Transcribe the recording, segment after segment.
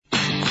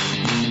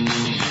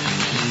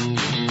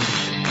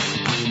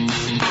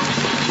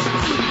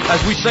As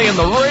we say in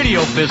the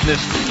radio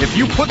business, if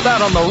you put that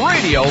on the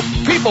radio,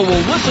 people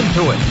will listen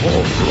to it.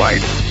 All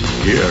right,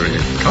 here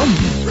it comes.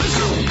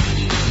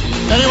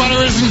 Anyone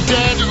who isn't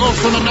dead or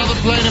from another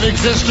plane of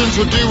existence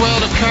would do well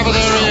to cover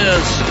their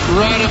ears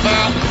right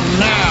about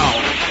now.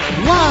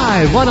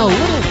 Live on a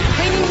little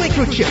tiny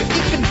microchip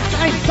deep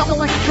inside some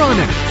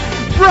electronics,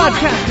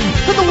 broadcasting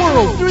to the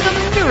world through the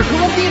miracle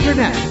of the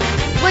internet.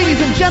 Ladies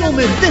and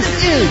gentlemen, this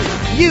is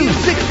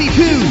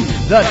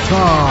U62, the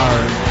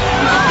Targ.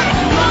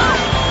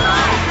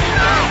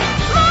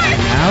 And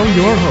now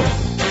your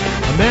host,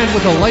 a man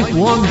with a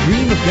lifelong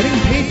dream of getting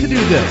paid to do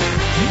this,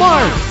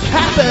 Mark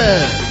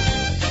Pappas.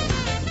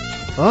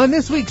 On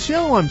this week's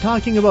show, I'm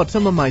talking about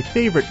some of my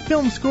favorite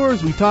film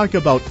scores, we talk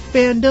about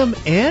fandom,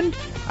 and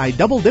I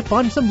double dip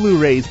on some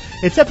Blu-rays.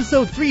 It's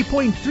episode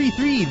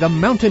 3.33, The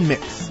Mountain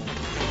Mix.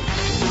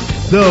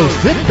 So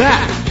sit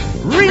back,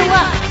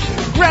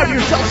 relax, grab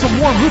yourself some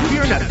warm root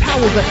beer and a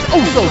towel that's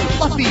oh so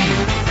fluffy.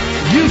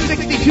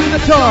 U62 the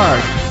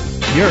Targ,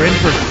 you're in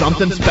for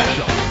something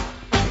special.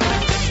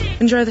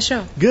 Enjoy the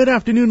show. Good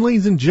afternoon,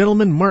 ladies and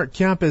gentlemen. Mark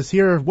Kappas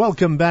here.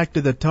 Welcome back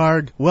to the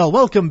Targ. Well,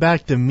 welcome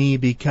back to me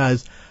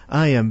because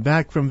I am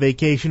back from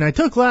vacation. I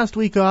took last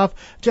week off,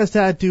 just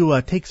had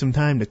to take some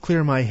time to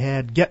clear my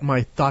head, get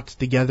my thoughts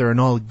together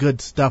and all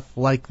good stuff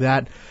like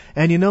that.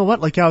 And you know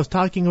what, like I was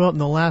talking about in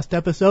the last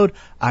episode,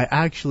 I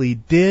actually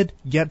did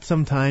get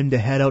some time to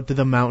head out to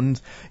the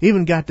mountains.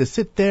 Even got to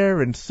sit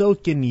there and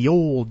soak in the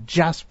old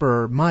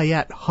Jasper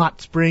Mayette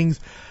hot springs.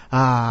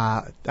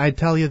 I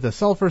tell you, the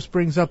sulfur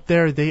springs up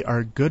there, they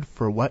are good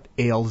for what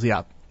ails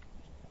you.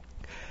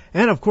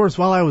 And of course,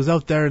 while I was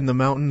out there in the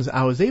mountains,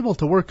 I was able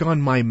to work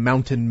on my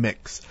mountain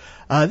mix.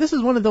 This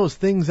is one of those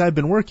things, I've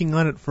been working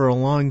on it for a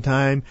long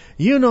time.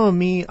 You know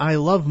me, I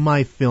love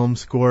my film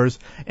scores,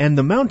 and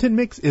the mountain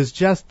mix is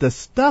just the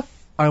stuff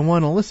I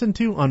want to listen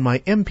to on my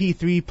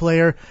MP3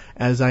 player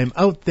as I'm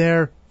out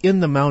there in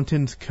the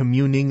mountains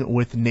communing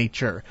with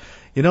nature.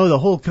 You know, the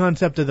whole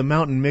concept of the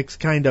mountain mix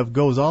kind of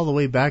goes all the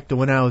way back to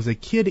when I was a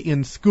kid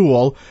in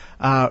school,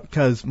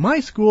 because my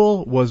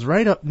school was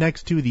right up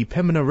next to the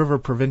Pembina River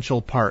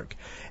Provincial Park.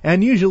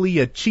 And usually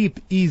a cheap,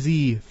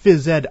 easy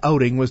phys ed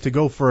outing was to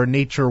go for a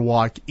nature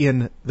walk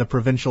in the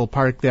provincial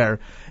park there.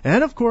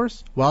 And of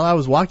course, while I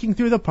was walking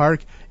through the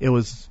park, it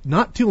was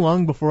not too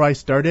long before I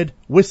started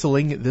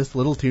whistling this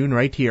little tune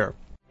right here.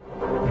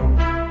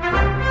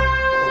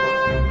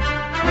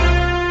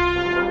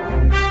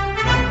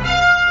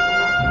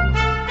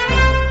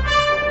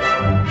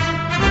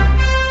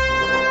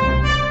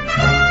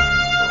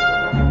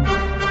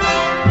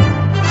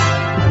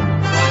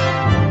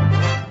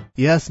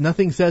 Yes,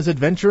 nothing says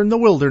adventure in the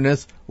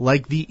wilderness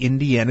like the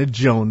Indiana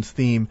Jones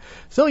theme.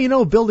 So, you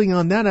know, building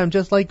on that, I'm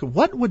just like,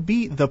 what would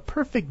be the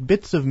perfect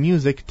bits of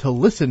music to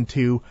listen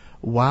to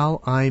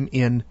while I'm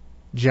in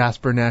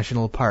Jasper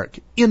National Park,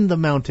 in the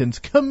mountains,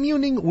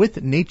 communing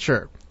with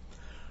nature?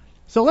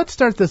 So let's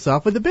start this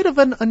off with a bit of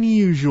an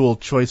unusual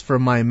choice for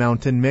my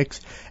mountain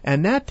mix,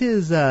 and that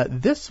is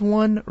this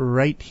one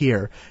right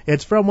here.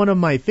 It's from one of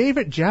my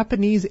favorite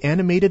Japanese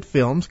animated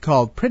films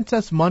called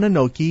Princess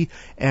Mononoke,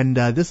 and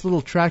this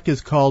little track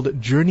is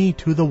called Journey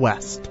to the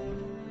West.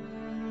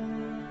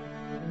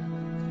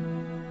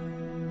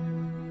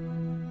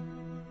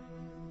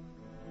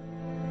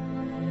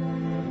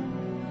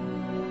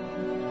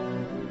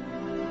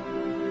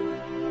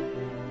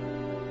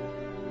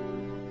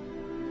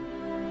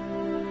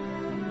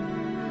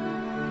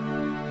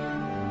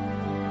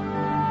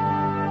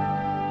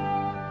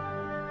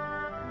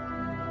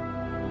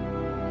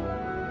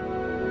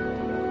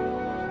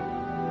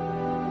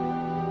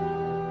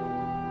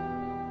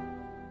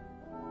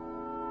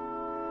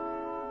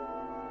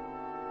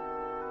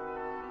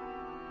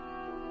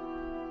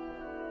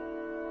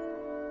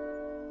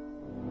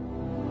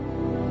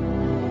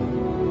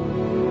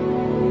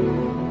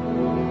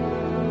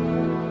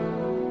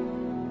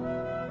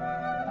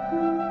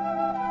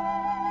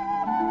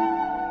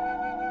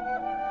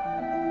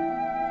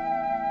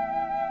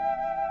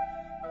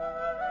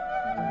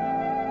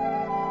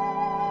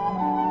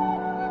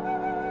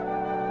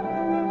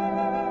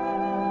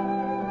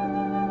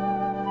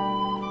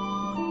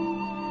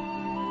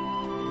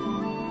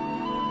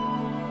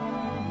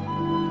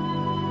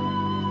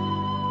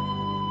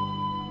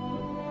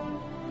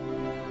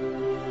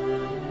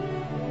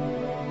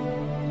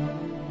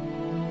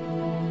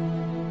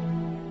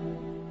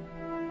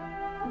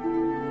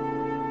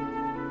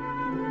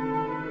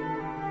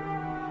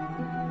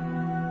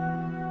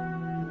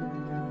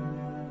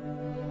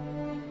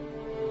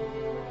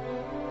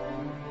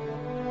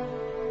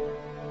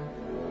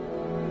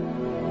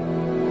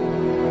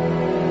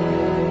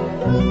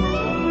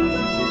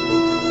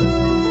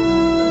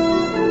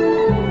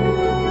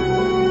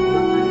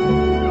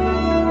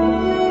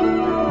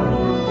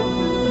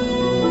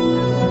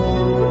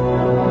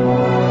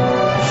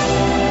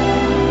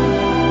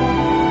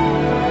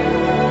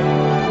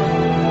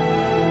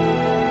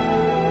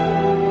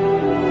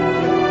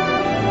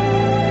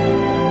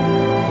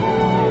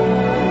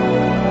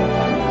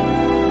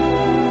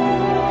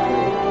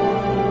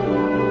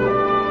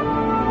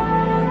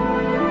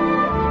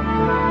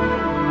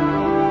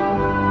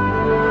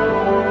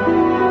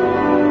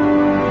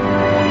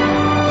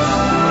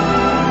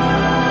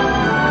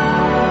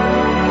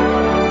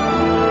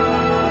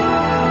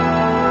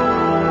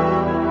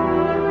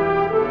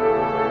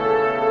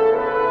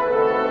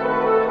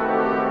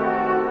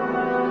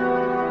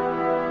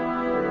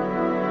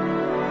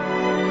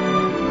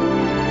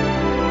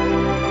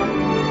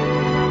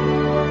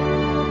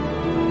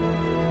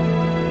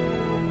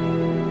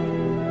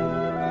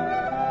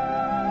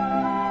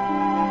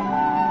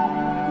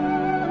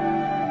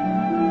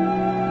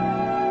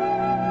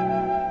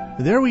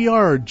 There we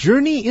are,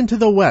 Journey into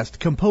the West,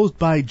 composed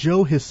by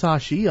Joe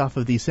Hisaishi off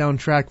of the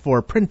soundtrack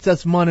for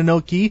Princess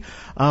Mononoke,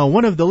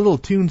 one of the little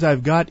tunes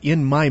I've got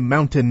in my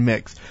mountain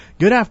mix.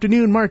 Good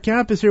afternoon, Mark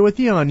Campus here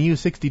with you on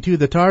U62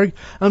 The Targ.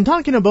 I'm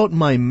talking about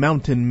my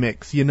mountain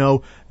mix. You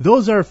know,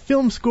 those are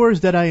film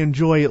scores that I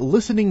enjoy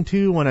listening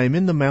to when I'm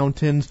in the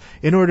mountains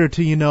in order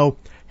to,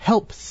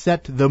 help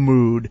set the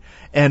mood.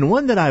 And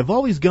one that I've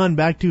always gone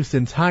back to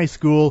since high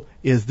school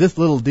is this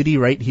little ditty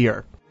right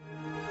here.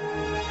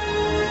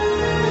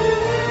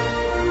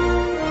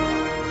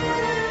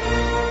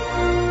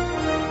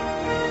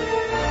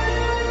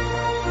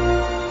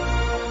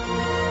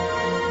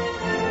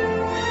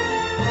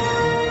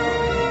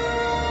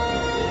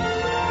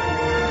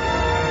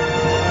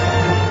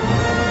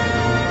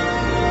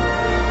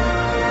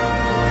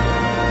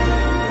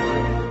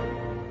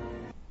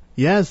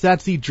 Yes,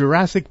 that's the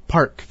Jurassic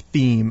Park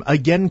theme,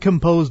 again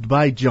composed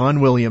by John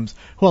Williams,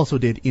 who also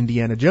did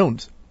Indiana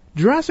Jones.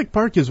 Jurassic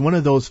Park is one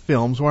of those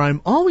films where I'm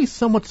always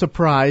somewhat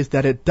surprised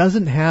that it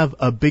doesn't have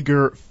a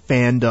bigger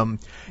fandom.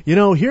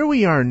 Here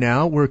we are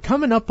now, we're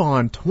coming up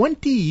on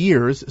 20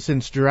 years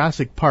since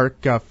Jurassic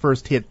Park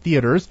first hit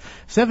theaters,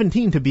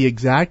 17 to be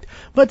exact,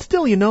 but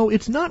still,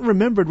 it's not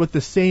remembered with the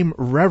same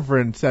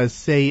reverence as,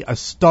 say, a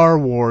Star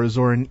Wars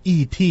or an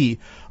E.T.,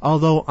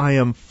 although I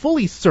am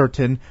fully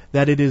certain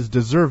that it is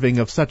deserving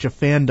of such a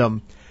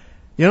fandom.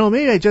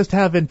 Maybe I just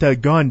haven't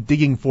gone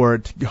digging for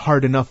it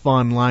hard enough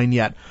online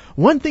yet.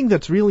 One thing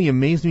that's really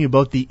amazed me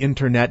about the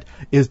internet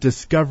is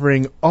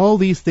discovering all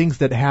these things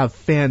that have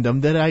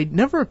fandom that it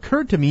never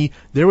occurred to me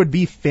there would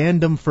be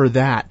fandom for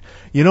that.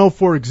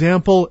 For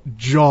example,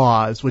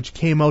 Jaws, which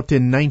came out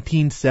in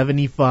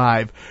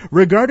 1975,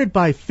 regarded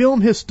by film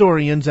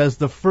historians as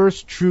the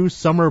first true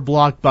summer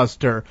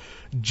blockbuster.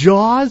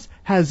 Jaws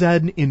has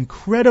an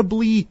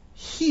incredibly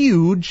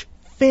huge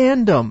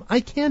fandom.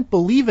 I can't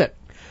believe it.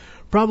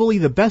 Probably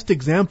the best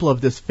example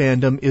of this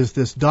fandom is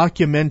this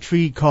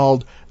documentary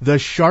called The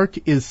Shark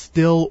is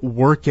Still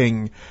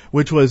Working,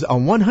 which was a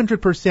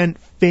 100%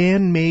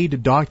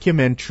 fan-made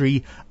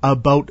documentary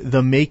about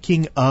the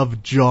making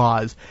of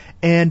Jaws.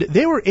 And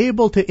they were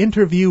able to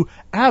interview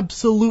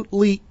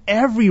absolutely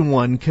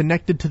everyone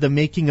connected to the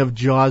making of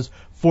Jaws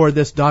for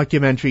this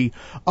documentary,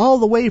 all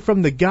the way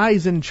from the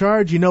guys in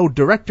charge,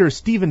 director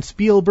Steven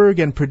Spielberg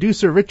and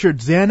producer Richard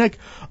Zanuck,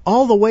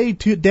 all the way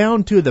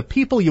down to the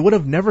people you would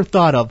have never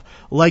thought of,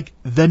 like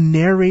the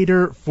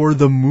narrator for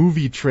the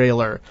movie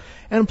trailer.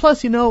 And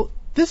plus,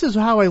 this is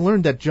how I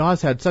learned that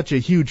Jaws had such a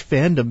huge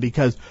fandom,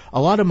 because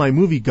a lot of my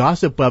movie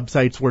gossip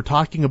websites were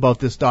talking about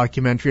this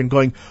documentary and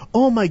going,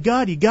 oh my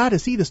god, you gotta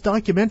see this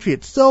documentary,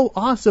 it's so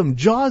awesome,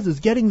 Jaws is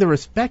getting the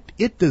respect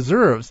it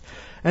deserves.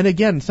 And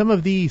again, some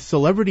of the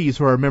celebrities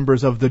who are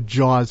members of the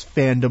Jaws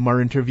fandom are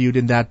interviewed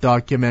in that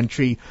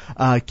documentary.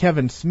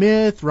 Kevin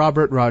Smith,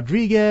 Robert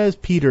Rodriguez,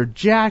 Peter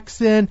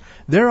Jackson,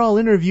 they're all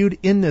interviewed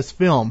in this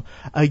film.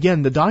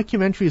 Again, the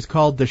documentary is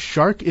called The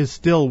Shark is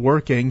Still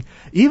Working.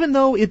 Even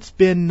though it's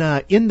been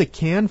in the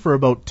can for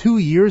about 2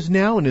 years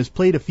now and has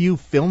played a few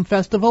film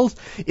festivals,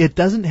 it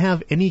doesn't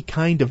have any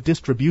kind of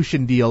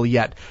distribution deal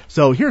yet.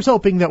 So here's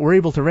hoping that we're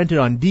able to rent it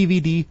on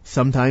DVD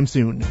sometime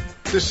soon.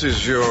 This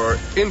is your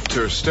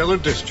interstellar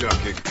disc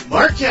jockey,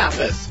 Mark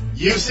Kappas,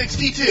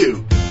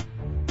 U62.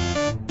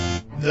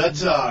 The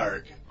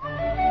Targ.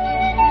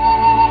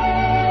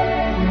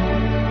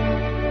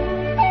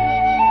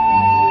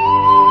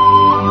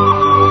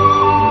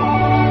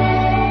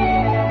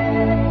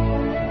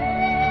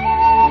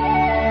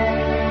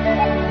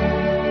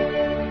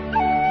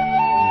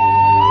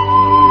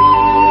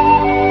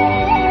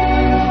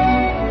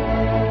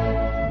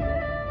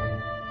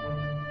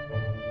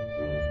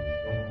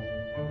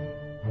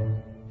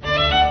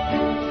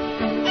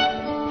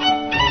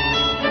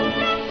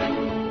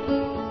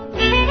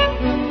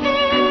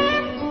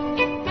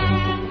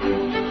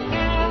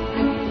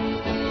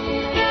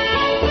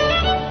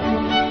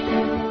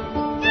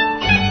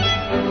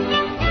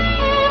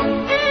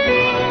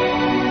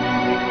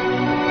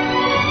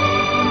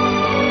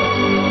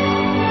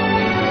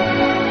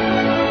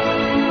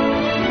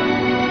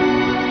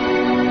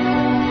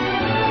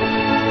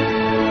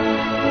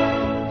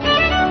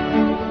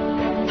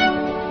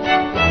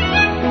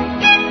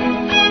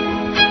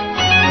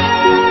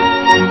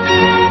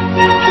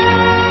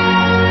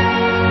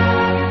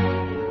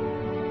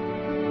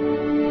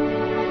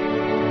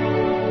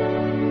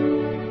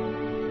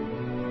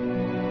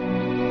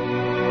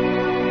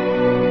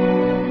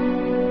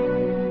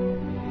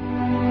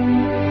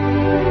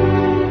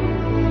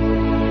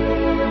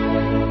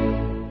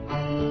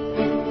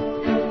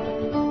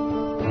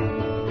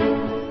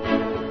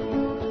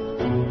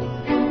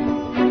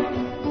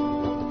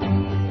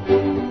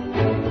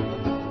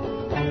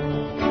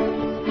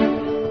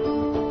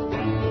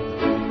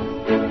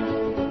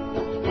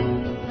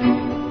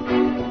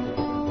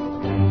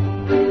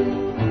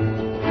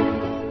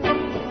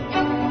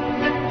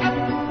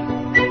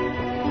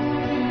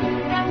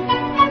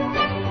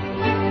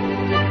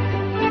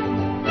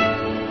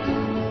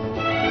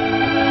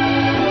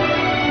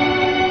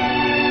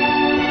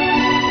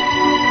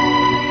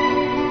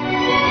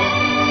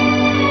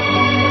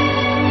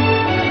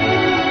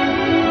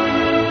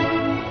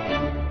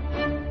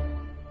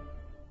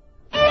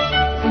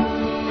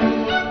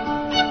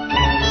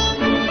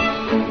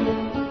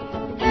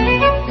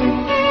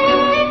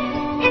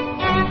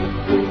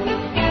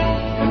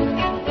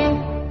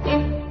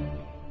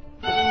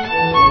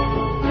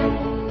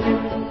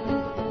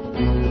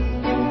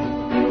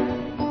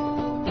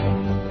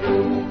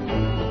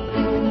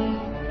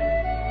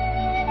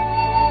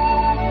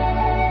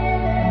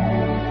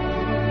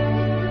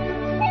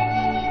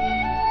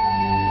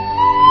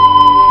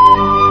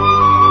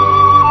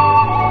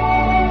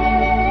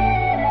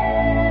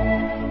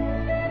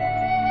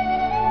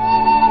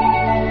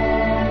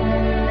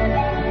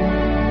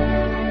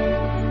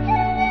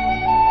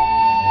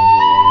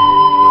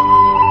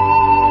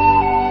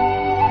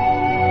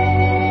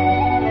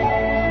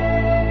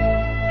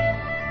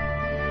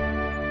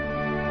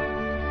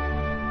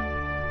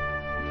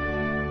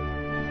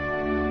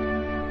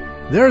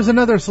 There's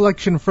another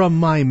selection from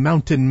my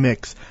mountain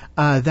mix.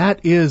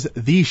 That is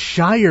the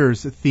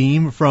Shire's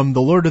theme from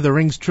the Lord of the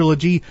Rings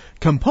trilogy,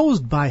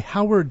 composed by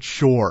Howard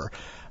Shore.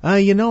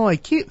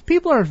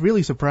 People are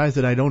really surprised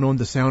that I don't own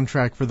the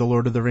soundtrack for the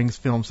Lord of the Rings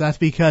films. That's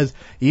because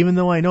even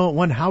though I know it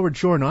won Howard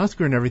Shore an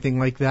Oscar and everything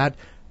like that,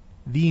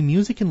 the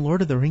music in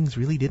Lord of the Rings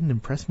really didn't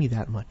impress me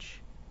that much.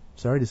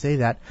 Sorry to say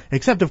that.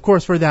 Except, of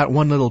course, for that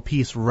one little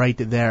piece right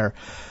there.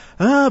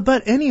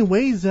 But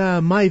anyways,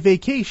 my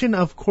vacation,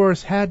 of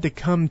course, had to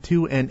come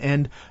to an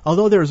end.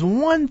 Although there's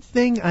one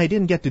thing I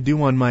didn't get to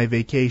do on my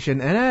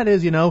vacation, and that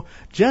is,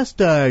 just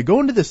go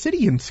into the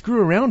city and screw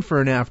around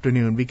for an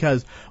afternoon.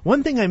 Because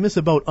one thing I miss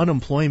about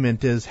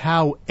unemployment is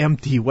how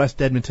empty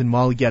West Edmonton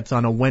Mall gets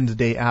on a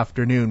Wednesday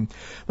afternoon.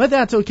 But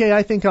that's okay.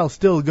 I think I'll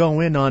still go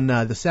in on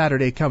the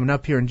Saturday coming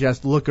up here and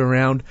just look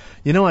around.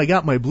 I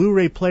got my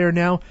Blu-ray player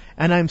now,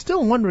 and I'm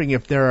still wondering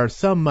if there are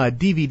some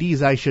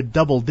DVDs I should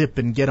double dip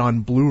and get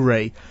on Blu-ray.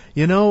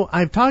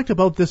 I've talked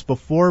about this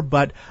before,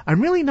 but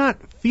I'm really not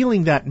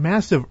feeling that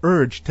massive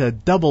urge to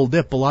double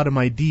dip a lot of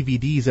my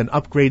DVDs and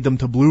upgrade them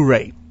to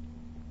Blu-ray.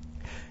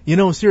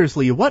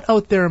 Seriously, what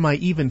out there am I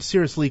even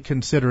seriously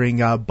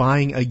considering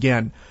buying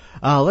again?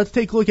 Let's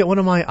take a look at one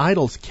of my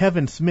idols,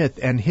 Kevin Smith,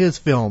 and his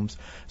films.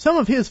 Some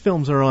of his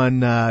films are on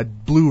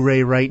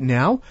Blu-ray right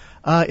now.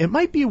 It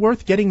might be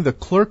worth getting the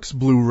Clerks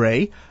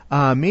Blu-ray,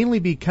 mainly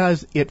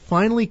because it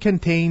finally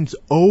contains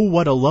Oh,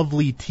 What a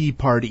Lovely Tea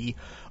Party.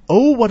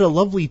 Oh, What a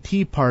Lovely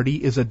Tea Party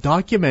is a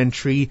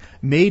documentary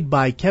made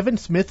by Kevin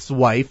Smith's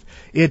wife.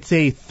 It's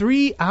a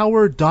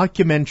 3-hour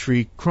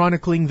documentary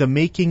chronicling the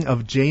making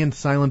of Jay and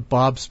Silent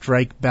Bob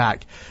Strike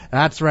Back.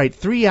 That's right,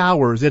 3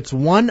 hours. It's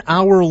 1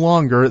 hour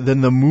longer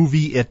than the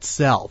movie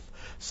itself.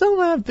 So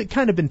I've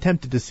kind of been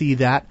tempted to see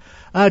that.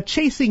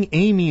 Chasing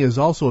Amy is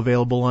also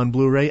available on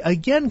Blu-ray.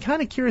 Again, kind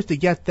of curious to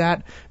get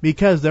that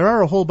because there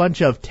are a whole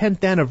bunch of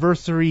 10th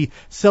anniversary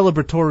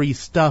celebratory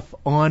stuff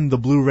on the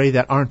Blu-ray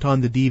that aren't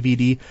on the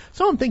DVD.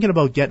 So I'm thinking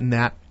about getting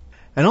that.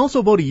 And also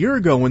about a year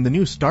ago when the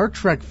new Star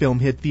Trek film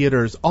hit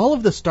theaters, all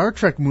of the Star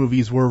Trek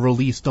movies were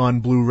released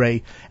on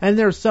Blu-ray. And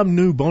there's some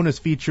new bonus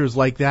features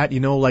like that,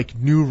 like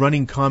new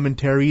running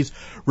commentaries.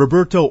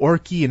 Roberto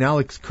Orci and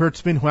Alex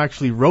Kurtzman, who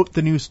actually wrote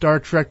the new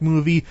Star Trek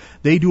movie,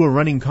 they do a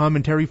running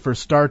commentary for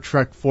Star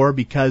Trek 4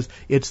 because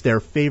it's their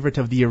favorite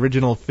of the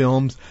original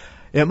films.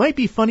 It might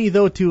be funny,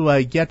 though,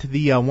 to get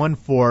the one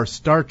for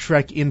Star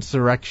Trek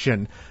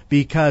Insurrection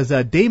because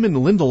Damon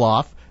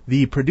Lindelof,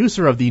 the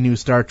producer of the new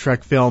Star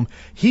Trek film,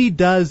 he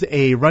does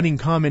a running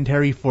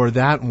commentary for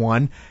that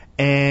one,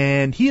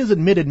 and he has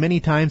admitted many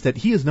times that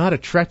he is not a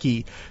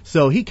Trekkie,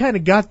 so he kind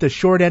of got the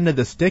short end of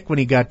the stick when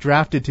he got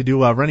drafted to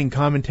do a running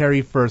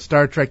commentary for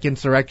Star Trek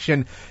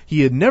Insurrection.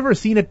 He had never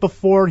seen it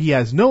before, he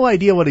has no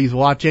idea what he's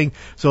watching,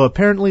 so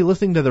apparently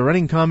listening to the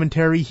running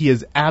commentary, he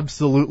is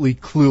absolutely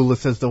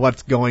clueless as to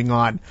what's going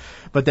on.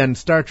 But then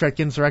Star Trek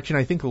Insurrection,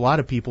 I think a lot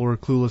of people were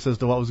clueless as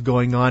to what was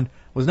going on.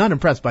 Was not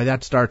impressed by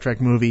that Star Trek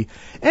movie.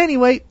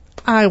 Anyway,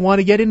 I want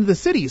to get into the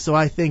city, so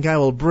I think I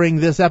will bring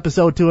this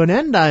episode to an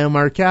end. I am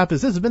Mark Kappas.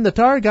 This has been The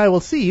Targ. I will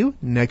see you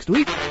next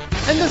week.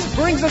 And this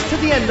brings us to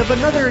the end of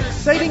another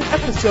exciting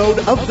episode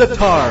of The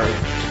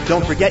Targ.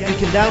 Don't forget you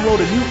can download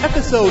a new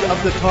episode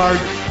of The Targ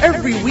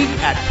every week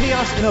at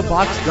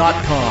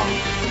chaosinabox.com.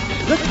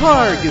 The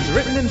Targ is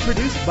written and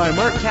produced by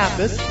Mark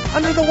Kappas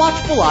under the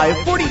watchful eye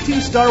of 42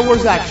 Star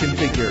Wars action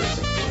figures.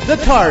 The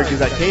Targ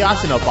is a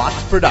Chaos in a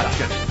Box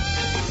production.